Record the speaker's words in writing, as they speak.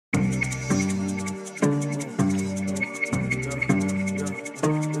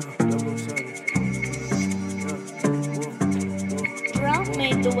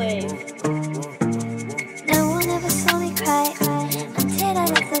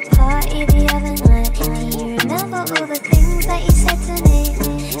the party the other night. Can you remember all the things that you said to me?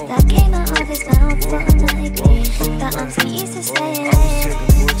 That came out of his mouth automatically. That auntie used to stay late.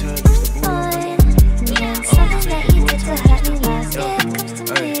 Fine, yeah, something that you did to hurt me last year comes to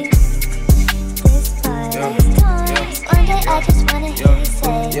me. This vibe, this time. One day I just wanna hear you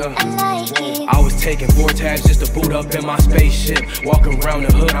say, I like you. I was taking 4 tabs just to boot up in my spaceship. Walking around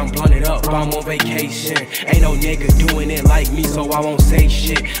the hood, I'm blunted up, I'm on vacation. Ain't no nigga doing it like me, so I won't say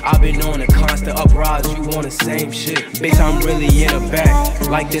shit. I've been on a constant uprise, you on the same shit. Bitch, I'm really in the back,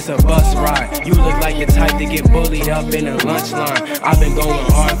 like this a bus ride. You look like the type to get bullied up in a lunch line. I've been going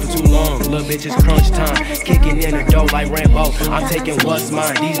hard for too long, little bitch, it's crunch time. Kicking in the dough like Rambo, I'm taking what's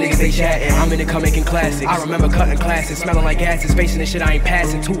mine. These niggas they chatting, I'm in the car making classics. I remember cutting classes, smelling like gases, facing the shit I ain't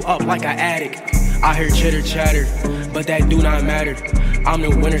passing. 2 up like an addict. I hear chitter chatter, but that do not matter. I'm the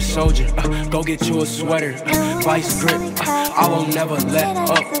winter soldier, go get you a sweater. Vice grip, I won't never let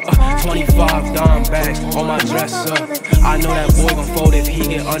up. 25 dime bags on my dresser. I know that boy gon' fold if he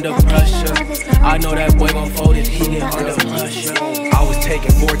get under pressure. I know that boy gon' fold if he get under pressure. I was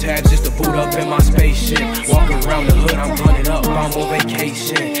taking 4 tabs just to boot up in my spaceship. Walking around the hood, I'm blunted up, I'm on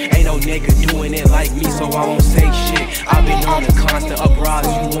vacation. Ain't no nigga doing it like me, so I won't say shit. I've been on a constant uprise,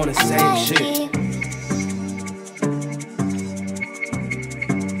 you on the same shit.